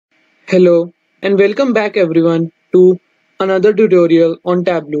Hello and welcome back everyone to another tutorial on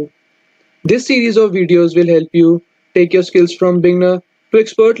Tableau. This series of videos will help you take your skills from beginner to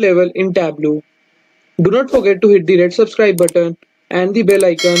expert level in Tableau. Do not forget to hit the red subscribe button and the bell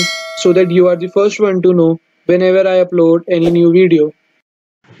icon so that you are the first one to know whenever I upload any new video.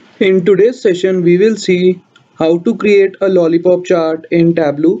 In today's session we will see how to create a lollipop chart in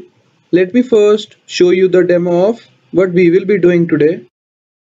Tableau. Let me first show you the demo of what we will be doing today.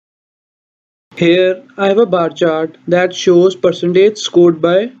 Here I have a bar chart that shows percentage scored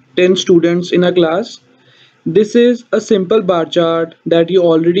by 10 students in a class. This is a simple bar chart that you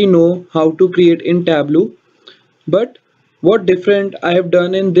already know how to create in Tableau. But what different I have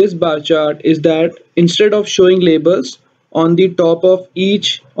done in this bar chart is that instead of showing labels on the top of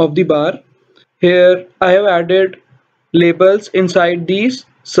each of the bar, here I have added labels inside these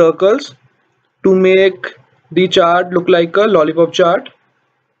circles to make the chart look like a lollipop chart.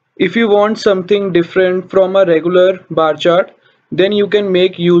 If you want something different from a regular bar chart, then you can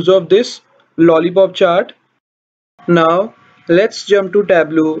make use of this lollipop chart. Now let's jump to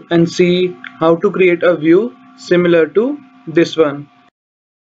Tableau and see how to create a view similar to this one.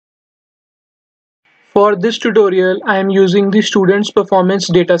 For this tutorial, I am using the students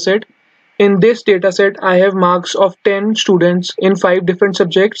performance dataset. In this dataset, I have marks of 10 students in 5 different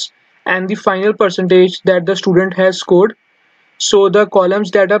subjects and the final percentage that the student has scored. So the columns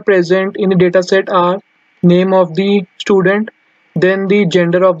that are present in the dataset are name of the student, then the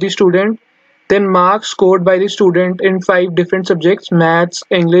gender of the student, then marks scored by the student in 5 different subjects: maths,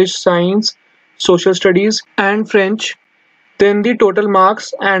 English, science, social studies, and French, then the total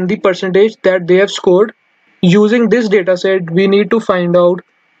marks and the percentage that they have scored. Using this dataset, we need to find out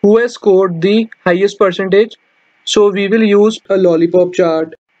who has scored the highest percentage. So we will use a lollipop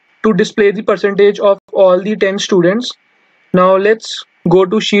chart to display the percentage of all the 10 students. Now let's go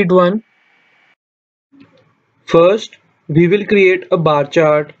to sheet 1. First, we will create a bar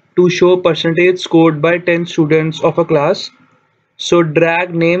chart to show percentage scored by 10 students of a class. So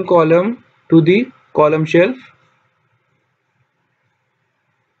drag name column to the column shelf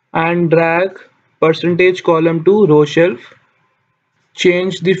and drag percentage column to row shelf.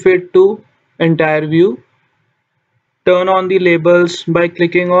 Change the fit to entire view. Turn on the labels by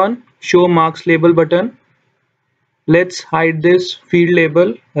clicking on show marks label button. Let's hide this field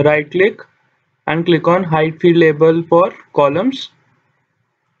label. Right click and click on hide field label for columns.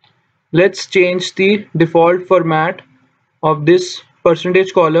 Let's change the default format of this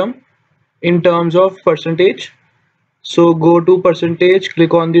percentage column in terms of percentage. So go to percentage,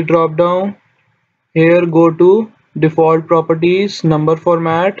 click on the drop down. Here go to default properties, number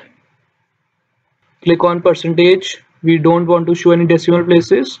format. Click on percentage. We don't want to show any decimal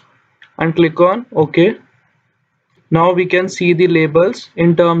places and click on OK. Now we can see the labels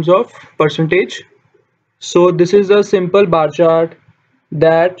in terms of percentage. So this is a simple bar chart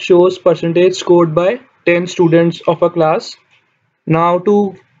that shows percentage scored by 10 students of a class. Now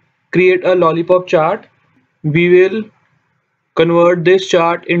to create a lollipop chart, we will convert this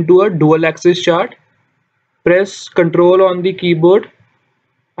chart into a dual axis chart. Press Ctrl on the keyboard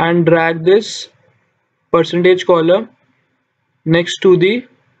and drag this percentage column next to the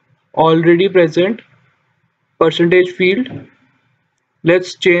already present percentage field.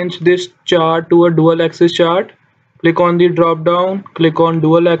 Let's change this chart to a dual axis chart. Click on the drop down, click on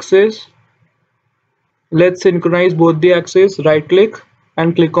dual axis. Let's synchronize both the axes. Right click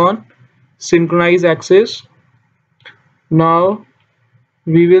and click on synchronize axis. Now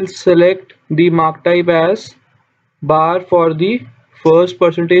we will select the mark type as bar for the first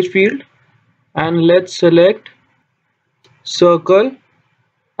percentage field and let's select circle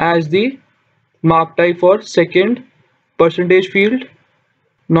as the mark type for second percentage field.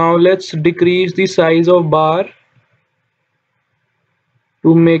 Now let's decrease the size of bar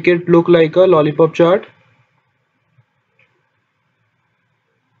to make it look like a lollipop chart.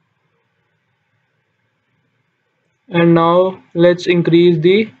 And now let's increase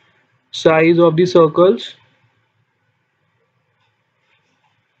the size of the circles.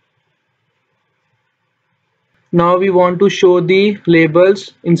 Now we want to show the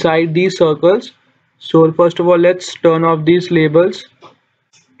labels inside these circles. So first of all, let's turn off these labels.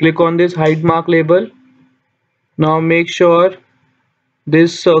 Click on this hide mark label. Now make sure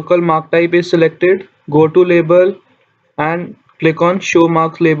this circle mark type is selected. Go to label and click on show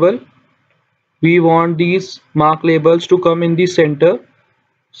marks label. We want these mark labels to come in the center.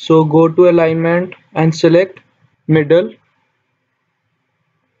 So go to alignment and select middle.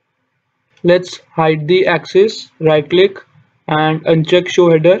 Let's hide the axis. Right click and uncheck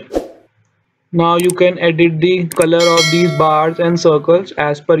show header. Now you can edit the color of these bars and circles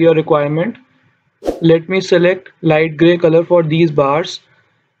as per your requirement. Let me select light gray color for these bars.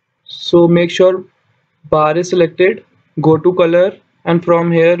 So make sure bar is selected, go to color, and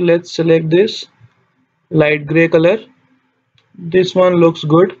from here let's select this light gray color. This one looks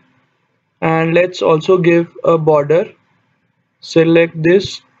good, and let's also give a border. Select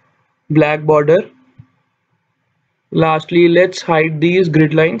this black border. Lastly, let's hide these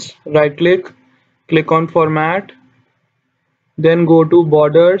grid lines. Right click on format, then go to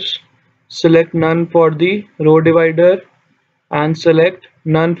borders, select none for the row divider and select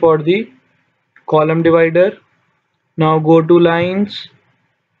none for the column divider. Now go to lines,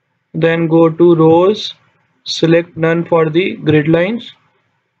 then go to rows, select none for the grid lines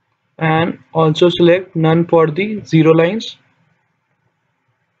and also select none for the zero lines.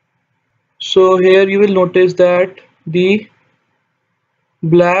 So here you will notice that the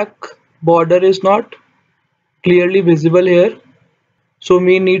black border is not clearly visible here. So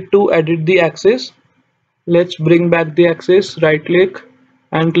we need to edit the axis. Let's bring back the axis, right click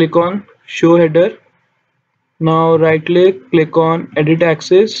and click on show header. Now right click on edit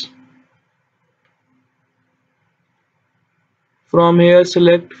axis. From here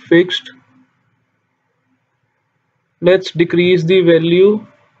select fixed. Let's decrease the value.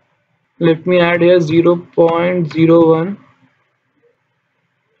 Let me add here 0.01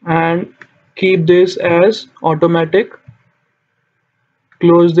 and keep this as automatic.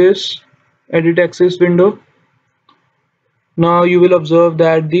 Close this edit axis window. Now you will observe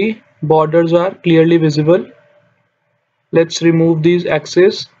that the borders are clearly visible. Let's remove these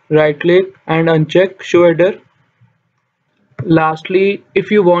axes, right click and uncheck show header. Lastly, if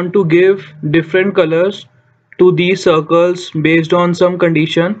you want to give different colors to these circles based on some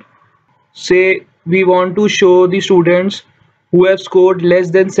condition, say we want to show the students who have scored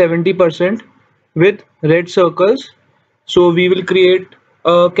less than 70% with red circles, so we will create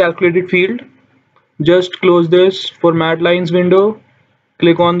a calculated field. Just close this format lines window,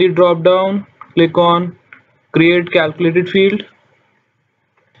 click on the drop down, click on create calculated field.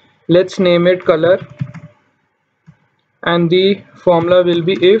 Let's name it color and the formula will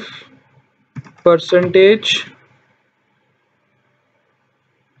be if percentage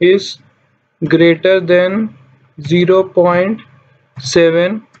is greater than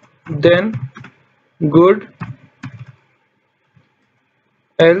 0.7 then good,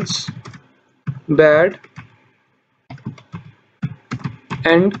 else bad.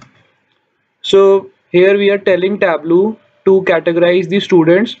 And so here we are telling Tableau to categorize the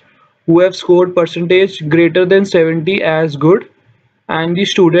students who have scored percentage greater than 70 as good, and the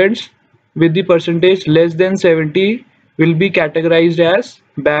students with the percentage less than 70 will be categorized as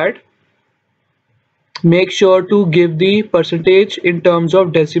bad. Make sure to give the percentage in terms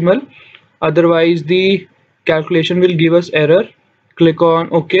of decimal, otherwise the calculation will give us error. Click on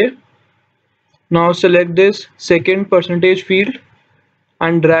OK. Now select this second percentage field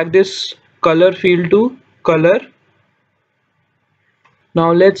and drag this color field to color.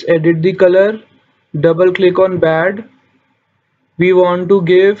 Now let's edit the color. Double click on bad. We want to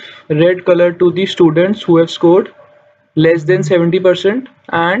give red color to the students who have scored less than 70%,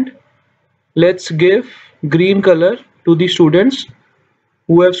 and let's give green color to the students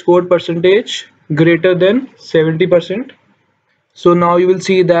who have scored percentage greater than 70%. So now you will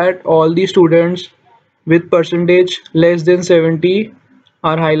see that all the students with percentage less than 70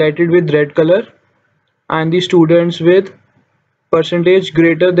 are highlighted with red color, and the students with percentage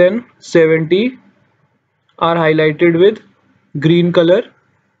greater than 70 are highlighted with green color.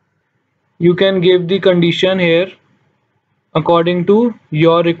 You can give the condition here according to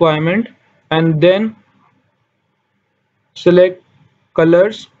your requirement and then select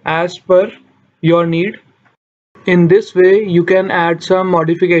colors as per your need. In this way you can add some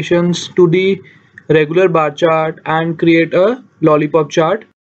modifications to the regular bar chart and create a lollipop chart.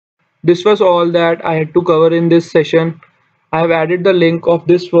 This was all that I had to cover in this session. I have added the link of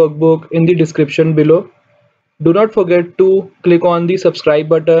this workbook in the description below. Do not forget to click on the subscribe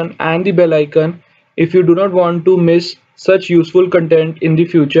button and the bell icon if you do not want to miss such useful content in the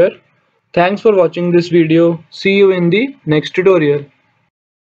future. Thanks for watching this video. See you in the next tutorial.